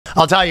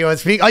I'll tell you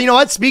what. You know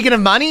what? Speaking of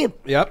money,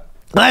 Yep.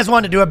 I just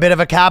wanted to do a bit of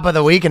a cap of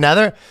the week,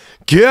 another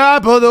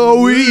cap of the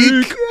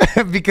week,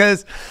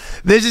 because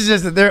this is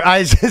just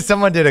there.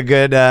 Someone did a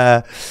good.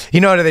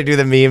 You know how they do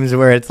the memes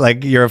where it's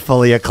like you're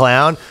fully a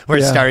clown, where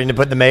it's starting to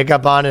put the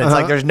makeup on, and it's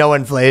like there's no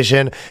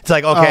inflation. It's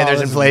like okay, there's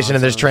inflation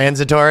and there's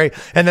transitory,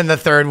 and then the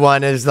third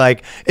one is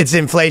like it's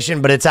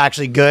inflation, but it's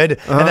actually good,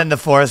 and then the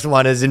fourth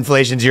one is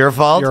inflation's your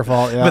fault. Your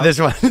fault. Yeah. But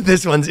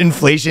this one's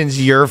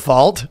inflation's your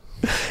fault.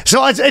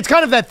 So it's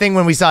kind of that thing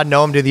when we saw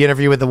Noam do the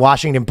interview with the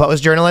Washington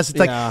Post journalist. It's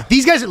like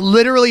these guys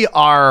literally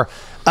are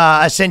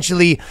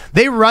essentially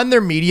they run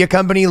their media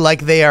company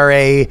like they are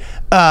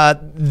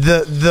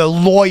the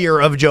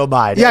lawyer of Joe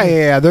Biden.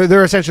 Yeah.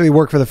 They're essentially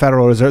work for the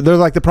Federal Reserve. They're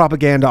like the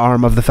propaganda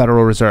arm of the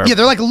Federal Reserve. Yeah,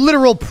 they're like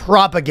literal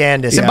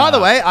propagandists. And by the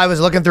way, I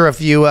was looking through a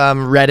few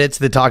Reddits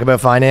that talk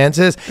about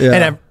finances,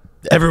 and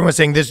everyone was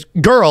saying this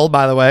girl,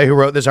 by the way, who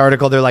wrote this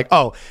article, they're like,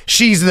 oh,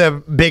 she's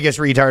the biggest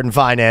retard in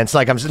finance.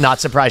 Like, I'm not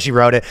surprised she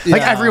wrote it.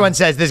 Like, everyone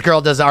says this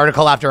girl does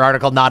article after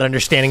article, not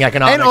understanding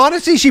economics. And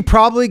honestly, she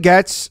probably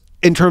gets,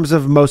 in terms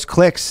of most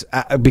clicks,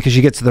 because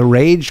she gets the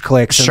rage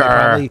clicks.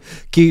 And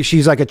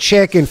she's like a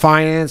chick in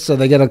finance, so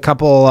they get a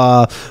couple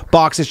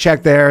boxes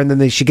checked there, and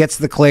then she gets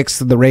the clicks,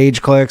 the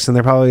rage clicks, and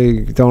they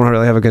probably don't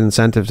really have a good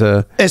incentive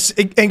to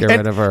get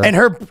rid of her. And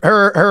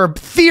her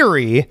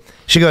theory,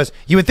 she goes,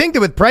 you would think that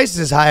with prices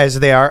as high as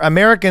they are,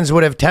 Americans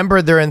would have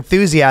tempered their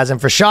enthusiasm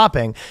for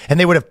shopping, and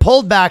they would have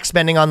pulled back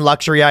spending on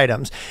luxury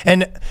items.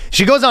 And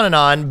she goes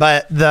on,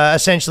 but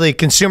essentially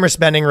consumer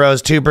spending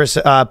rose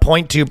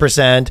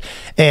 0.2%,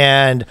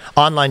 and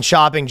online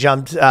shopping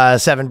jumped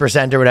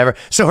 7% or whatever.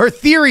 So her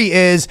theory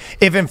is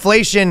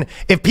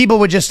if people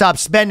would just stop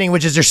spending,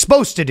 which is they're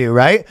supposed to do,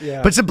 right?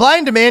 Yeah. But supply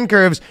and demand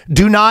curves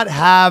do not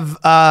have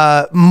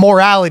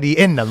morality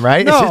in them,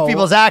 right? No. It's just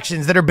people's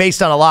actions that are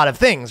based on a lot of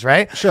things,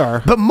 right? Sure.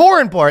 But more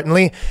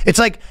importantly, it's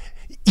like,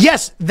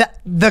 yes,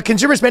 the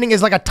consumer spending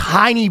is like a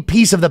tiny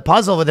piece of the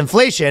puzzle with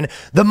inflation.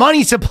 The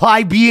money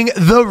supply being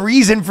the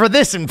reason for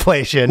this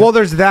inflation. Well,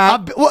 there's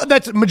that. Well,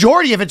 that's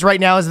majority of it right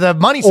now is the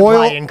money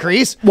supply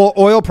increase. Well,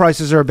 oil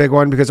prices are a big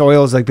one because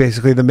oil is like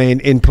basically the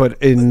main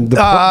input in the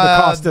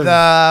cost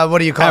of what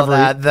do you call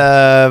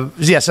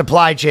that?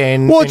 Supply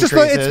chain. Well, it's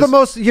the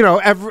most,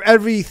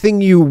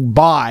 everything you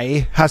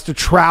buy has to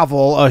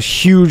travel a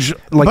huge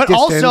distance. But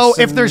also,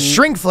 if there's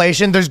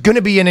shrinkflation, there's going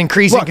to be an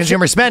increase in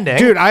consumer spending.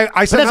 Dude,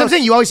 I said that's what I'm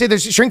saying. You always say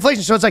there's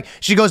shrinkflation, so it's like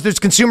she goes, there's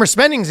consumer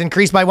spending's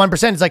increased by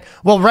 1%. It's like,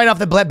 well, right off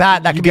the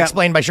bat, that could be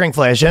explained by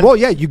shrinkflation. Well,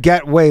 yeah, you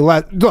get way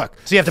less. Look,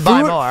 so you have to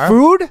buy more.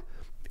 Food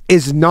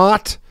is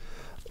not.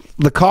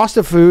 The cost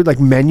of food, like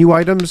menu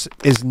items,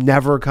 is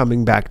never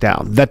coming back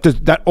down.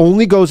 That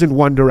only goes in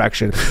one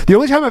direction. The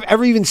only time I've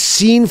ever even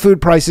seen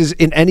food prices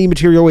in any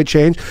material way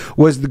change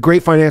was the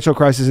great financial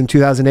crisis in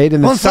 2008,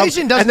 and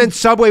then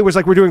Subway was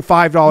like, we're doing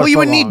 $5. Well, you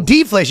would need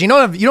deflation. You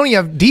don't have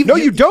deflation. No,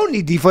 you don't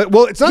need deflation.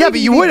 Well, it's not. Yeah, but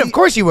you would. Of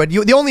course, you would.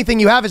 The only thing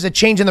you have is a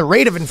change in the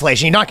rate of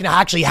inflation. You're not going to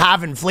actually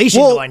have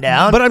inflation going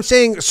down. But I'm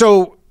saying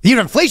so. You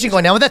have inflation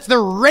going down, but that's the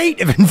rate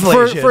of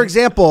inflation. For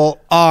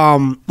example,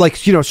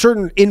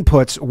 certain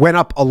inputs went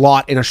up a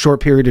lot in a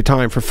short period of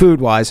time for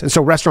food-wise, and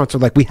so restaurants are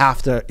like, we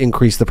have to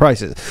increase the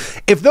prices.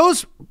 If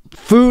those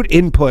food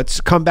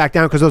inputs come back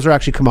down because those are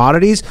actually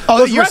commodities,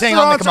 those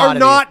restaurants are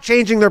not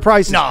changing their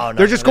prices. No,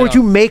 they're just going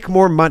to make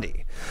more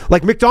money.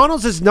 Like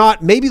McDonald's is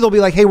not. Maybe they'll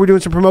be like, "Hey, we're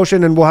doing some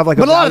promotion, and we'll have like."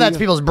 But a lot of that's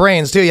people's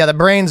brains too. Yeah, the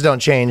brains don't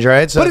change,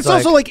 right? So but it's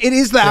also like it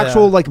is the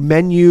actual like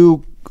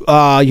menu.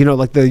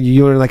 Like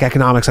like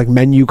economics, like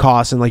menu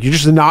costs, and like you're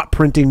just not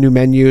printing new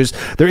menus.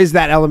 There is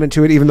that element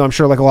to it, even though I'm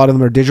sure like a lot of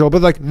them are digital.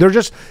 But like they're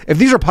just, if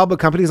these are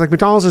public companies, like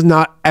McDonald's is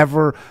not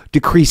ever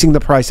decreasing the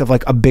price of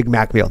like a Big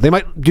Mac meal. They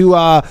might do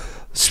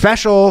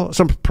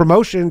some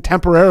promotion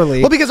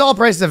temporarily. Well, because all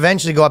prices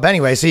eventually go up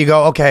anyway. So you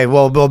go, okay,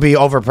 well, we'll be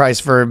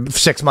overpriced for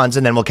 6 months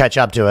and then we'll catch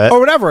up to it. Or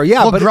whatever,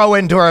 yeah. We'll grow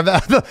into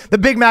the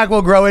Big Mac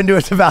will grow into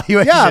its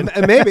evaluation.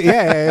 Yeah, maybe,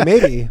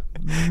 maybe.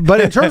 But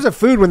in terms of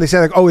food, when they say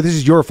like, oh, this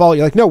is your fault,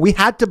 you're like, no, we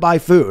had to buy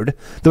food.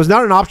 There was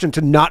not an option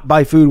to not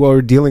buy food while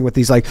we're dealing with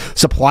these like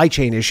supply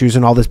chain issues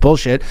and all this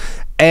bullshit.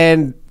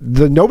 And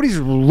nobody's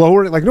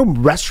lowering, like no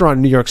restaurant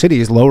in New York City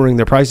is lowering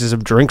their prices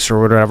of drinks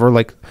or whatever,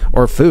 like,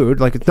 or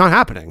food. Like it's not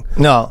happening.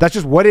 No. That's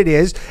just what it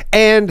is.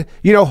 And,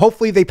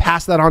 hopefully they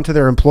pass that on to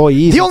their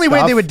employees. The only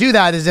way they would do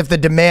that is if the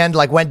demand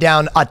like went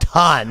down a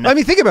ton. I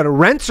mean, think about it.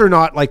 Rents are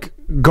not like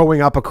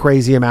going up a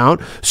crazy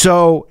amount.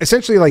 So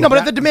essentially like... No, but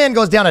if the demand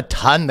goes down a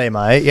ton, they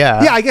might,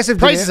 yeah. Yeah, I guess if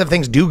prices of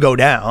things do go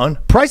down.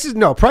 Prices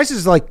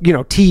like,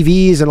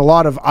 TVs and a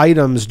lot of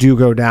items do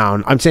go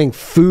down. I'm saying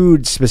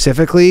food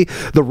specifically.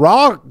 The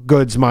raw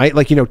goods might,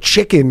 like,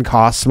 chicken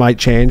costs might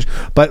change.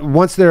 But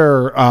once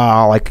they're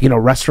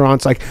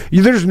restaurants, like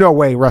there's no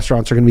way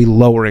restaurants are going to be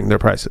lowering their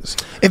prices.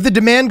 If the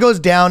demand goes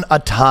down a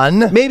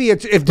ton, maybe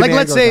if like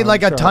let's say down,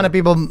 like a ton of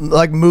people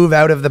like move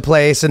out of the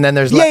place and then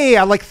there's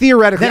like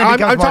theoretically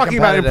I'm talking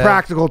about it in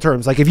practical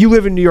terms. Like if you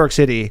live in New York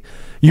City,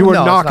 you are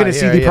not going to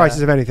see the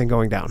prices of anything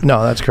going down.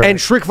 No, that's correct. And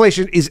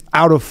shrinkflation is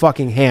out of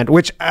fucking hand.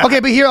 Which okay,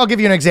 but here I'll give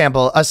you an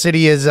example. A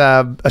city is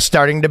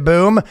starting to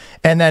boom,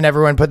 and then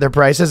everyone put their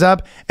prices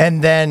up,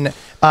 and then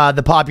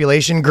the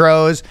population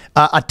grows.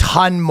 A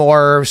ton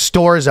more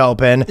stores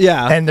open,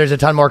 and there's a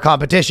ton more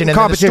competition, and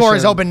then the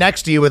stores open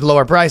next to you with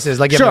lower prices.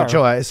 Like you have no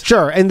choice.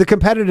 Sure, and the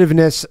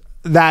competitiveness.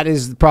 That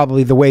is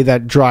probably the way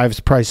that drives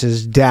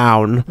prices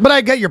down. But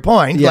I get your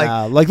point.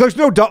 Yeah, like there's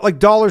no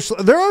dollars.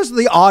 There is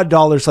the odd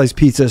dollar slice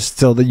pizzas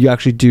still that you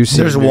actually do see.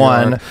 There's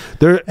one,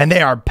 and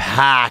they are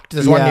packed.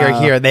 There's one near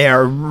here. They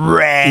are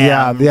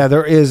rammed. Yeah,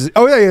 there is.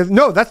 Oh yeah.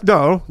 No, that's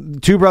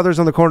Two Brothers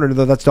on the corner.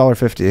 Though that's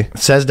 $1.50. It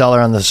says dollar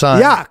on the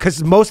sign. Yeah,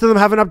 because most of them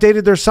haven't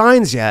updated their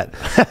signs yet.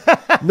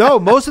 No,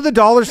 most of the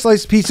dollar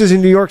slice pizzas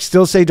in New York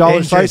still say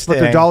dollar slice, but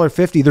they're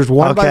 $1.50. There's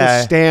one by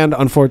the stand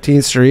on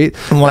 14th Street.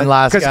 One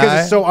last guy.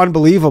 Because it's so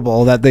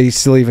unbelievable that they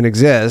still even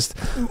exist.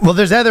 Well,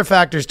 there's other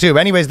factors too.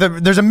 Anyways,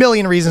 there's a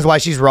million reasons why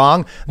she's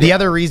wrong. The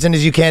other reason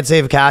is you can't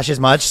save cash as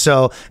much,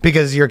 so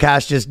because your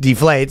cash just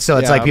deflates. So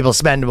it's like people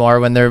spend more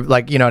when they're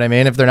like, you know what I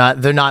mean? If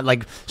they're not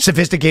like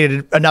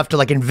sophisticated enough to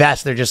like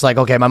invest, they're just like,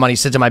 okay, my money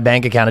sits in my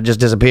bank account, it just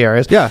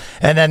disappears. Yeah.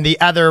 And then the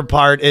other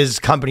part is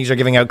companies are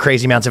giving out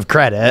crazy amounts of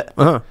credit.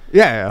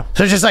 Yeah.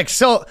 So it's just like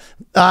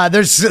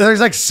there's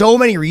like so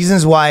many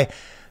reasons why.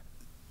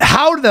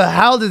 How the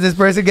hell did this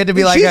person get to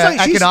be like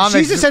economics?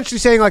 She's essentially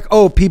saying like,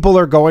 oh, people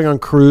are going on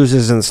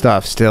cruises and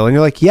stuff still, and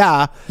you're like,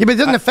 yeah, but it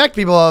doesn't affect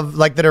people of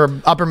like that are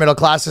upper middle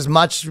class as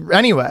much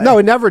anyway. No,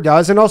 it never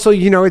does. And also,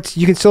 you know,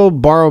 you can still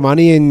borrow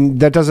money, and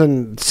that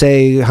doesn't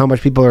say how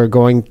much people are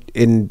going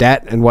in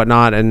debt and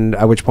whatnot. And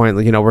at which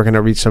point, you know, we're going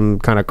to reach some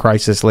kind of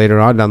crisis later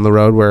on down the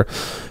road where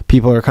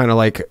people are kind of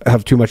like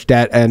have too much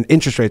debt and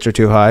interest rates are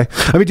too high.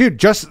 I mean, dude,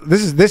 this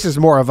is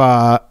more of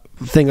a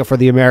thing for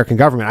the American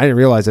government. I didn't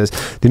realize this.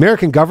 The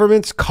American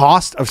government's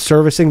cost of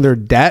servicing their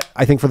debt,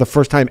 I think for the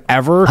first time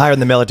ever, higher than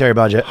the military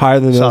budget.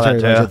 Higher than the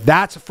military budget.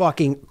 That's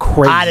fucking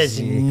crazy. That is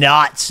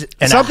nuts.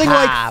 Something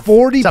like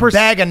 40%. It's a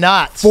bag of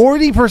nuts.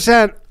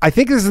 40%. I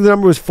think the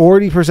number was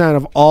 40%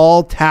 of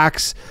all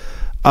tax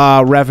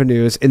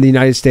revenues in the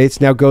United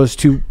States now goes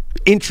to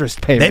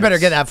interest payments. They better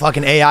get that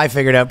fucking AI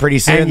figured out pretty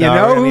soon. And you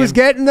know who's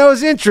getting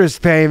those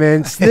interest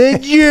payments? The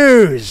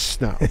Jews.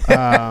 No.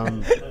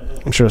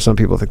 I'm sure some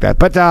people think that.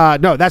 But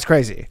no, that's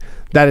crazy.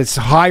 That it's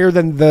higher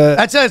than the...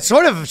 It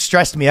sort of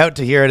stressed me out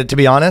to hear it, to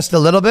be honest, a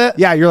little bit.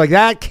 Yeah, you're like,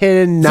 that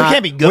cannot... It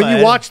can't be good. When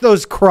you watch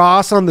those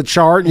cross on the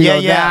chart, you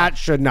know, that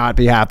should not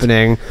be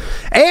happening.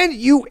 And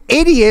you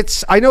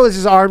idiots, I know this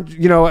is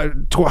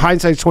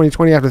hindsight's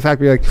 2020 after the fact,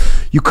 but you're like,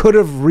 you could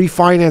have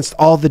refinanced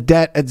all the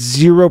debt at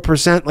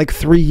 0% like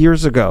 3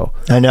 years ago.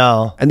 I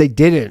know. And they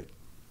didn't.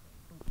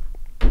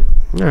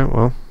 Yeah,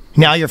 well...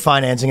 Now you're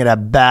financing it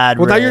at bad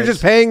rates. Now you're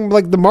just paying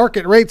like the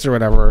market rates or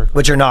whatever.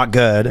 Which are not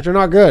good.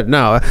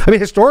 No. I mean,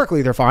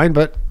 historically they're fine,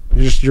 but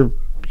the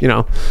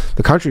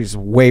country's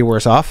way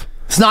worse off.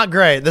 It's not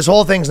great. This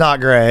whole thing's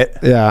not great.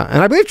 Yeah.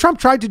 And I believe Trump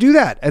tried to do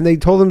that, and they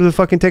told him to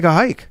fucking take a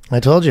hike. I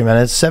told you, man.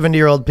 It's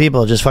 70-year-old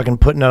people just fucking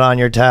putting it on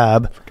your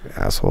tab.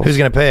 Assholes. Who's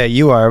going to pay it?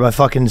 You are. My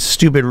fucking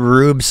stupid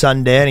Rube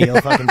son Danny.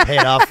 He'll fucking pay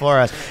it off for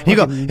us. And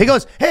he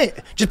goes, hey,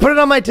 just put it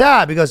on my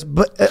tab. He goes,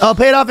 but I'll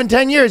pay it off in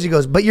 10 years. He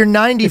goes, but you're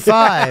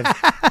 95.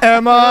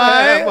 Am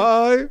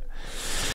I?